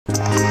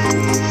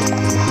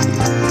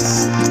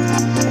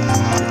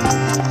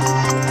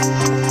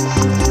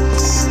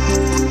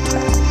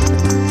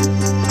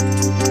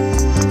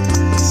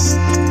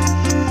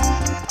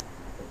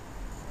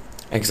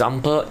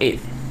Example 8.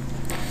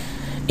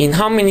 In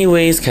how many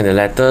ways can the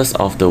letters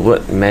of the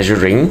word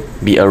measuring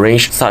be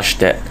arranged such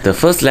that the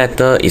first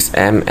letter is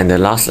M and the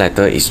last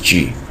letter is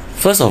G?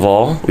 First of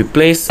all, we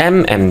place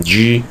M and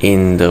G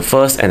in the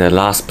first and the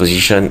last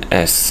position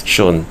as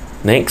shown.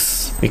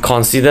 Next, we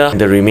consider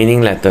the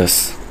remaining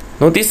letters.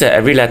 Notice that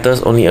every letter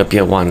only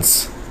appears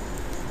once.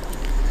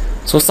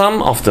 So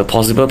some of the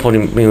possible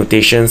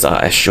permutations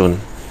are as shown.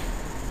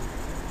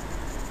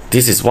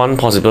 This is one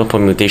possible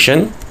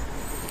permutation,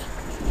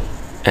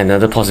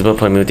 another possible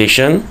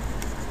permutation,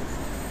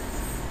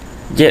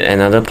 yet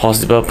another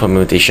possible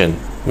permutation.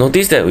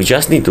 Notice that we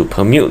just need to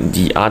permute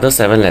the other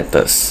 7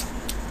 letters.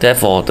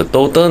 Therefore, the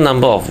total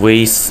number of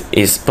ways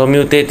is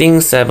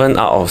permutating 7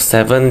 out of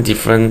 7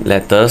 different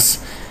letters,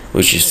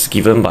 which is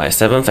given by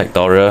 7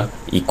 factorial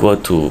equal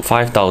to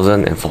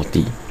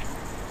 5040.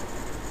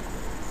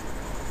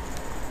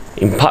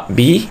 In part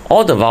B,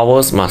 all the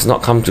vowels must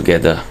not come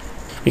together.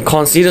 We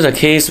consider the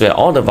case where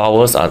all the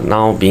vowels are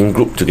now being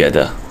grouped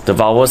together. The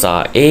vowels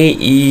are A,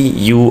 E,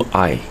 U,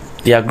 I.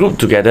 They are grouped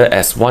together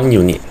as one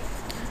unit.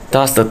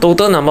 Thus, the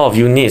total number of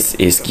units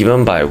is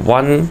given by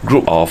one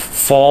group of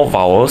 4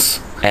 vowels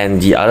and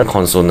the other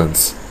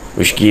consonants,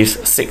 which gives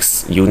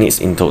 6 units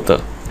in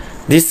total.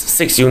 These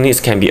 6 units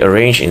can be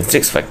arranged in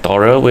 6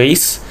 factorial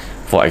ways.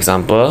 For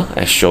example,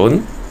 as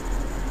shown,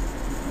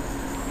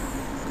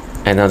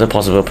 another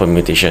possible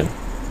permutation.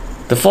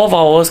 The 4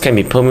 vowels can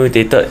be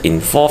permutated in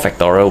 4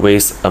 factorial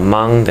ways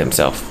among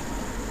themselves.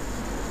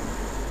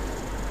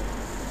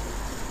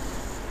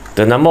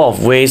 The number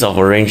of ways of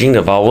arranging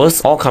the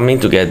vowels all coming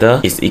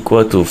together is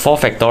equal to 4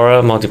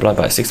 factorial multiplied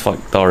by 6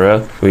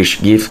 factorial, which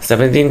gives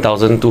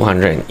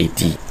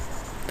 17,280.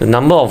 The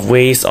number of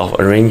ways of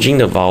arranging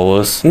the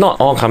vowels not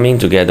all coming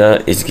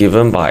together is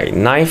given by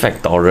 9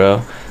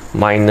 factorial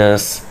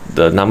minus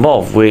the number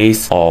of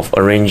ways of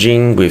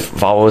arranging with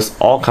vowels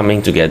all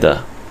coming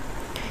together.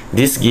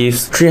 This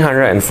gives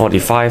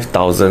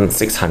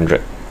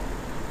 345,600.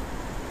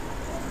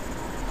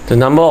 The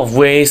number of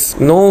ways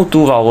no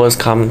 2 vowels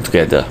come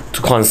together.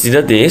 To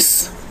consider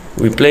this,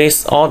 we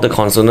place all the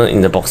consonants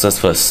in the boxes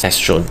first, as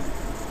shown.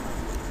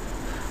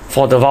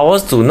 For the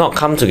vowels to not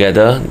come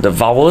together, the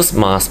vowels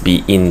must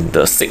be in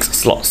the 6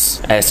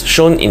 slots, as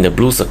shown in the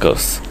blue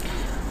circles.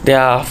 There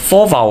are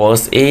 4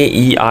 vowels A,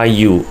 E, I,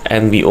 U,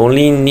 and we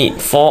only need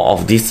 4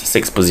 of these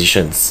 6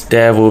 positions.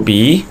 There will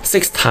be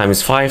 6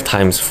 times 5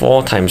 times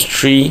 4 times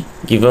 3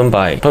 given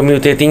by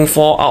permutating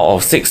 4 out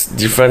of 6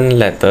 different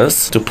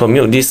letters to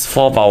permute these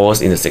 4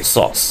 vowels in the 6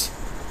 slots.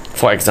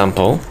 For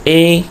example,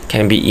 A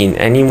can be in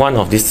any one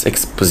of these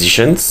 6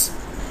 positions,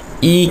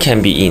 E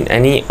can be in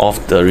any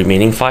of the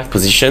remaining 5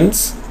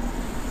 positions,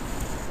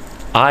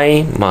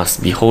 I must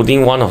be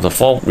holding one of the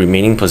 4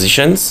 remaining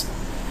positions,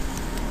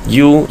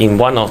 U in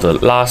one of the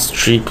last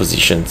 3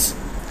 positions.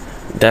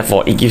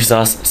 Therefore, it gives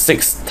us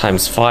 6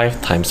 times 5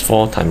 times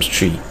 4 times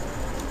 3.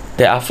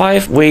 There are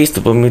 5 ways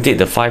to permutate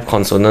the 5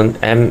 consonants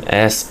M,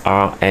 S,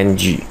 R, and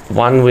G.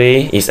 One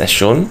way is as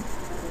shown.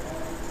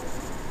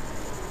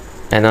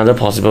 Another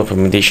possible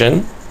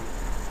permutation.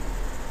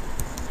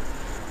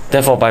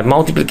 Therefore, by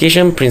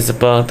multiplication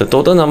principle, the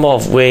total number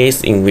of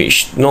ways in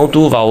which no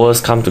 2 vowels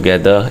come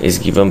together is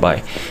given by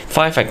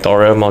 5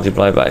 factorial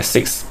multiplied by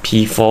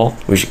 6p4,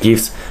 which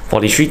gives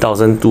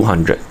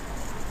 43,200.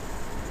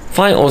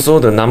 Find also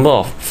the number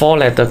of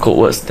 4-letter code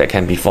words that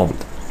can be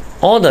formed.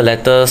 All the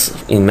letters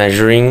in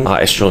measuring are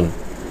as shown.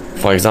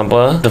 For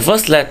example, the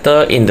first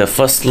letter in the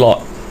first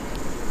slot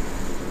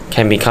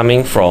can be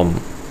coming from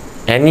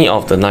any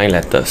of the 9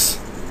 letters.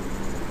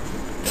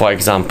 For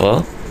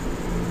example,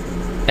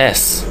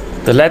 S.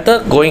 The letter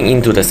going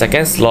into the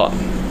second slot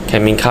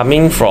can be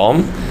coming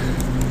from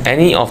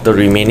any of the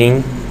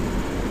remaining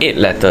 8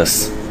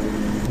 letters.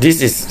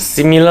 This is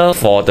similar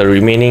for the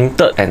remaining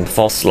third and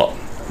fourth slot,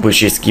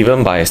 which is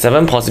given by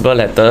 7 possible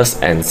letters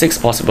and 6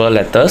 possible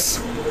letters.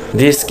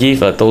 This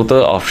gives a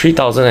total of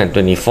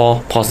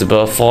 3024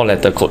 possible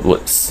 4-letter code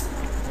words.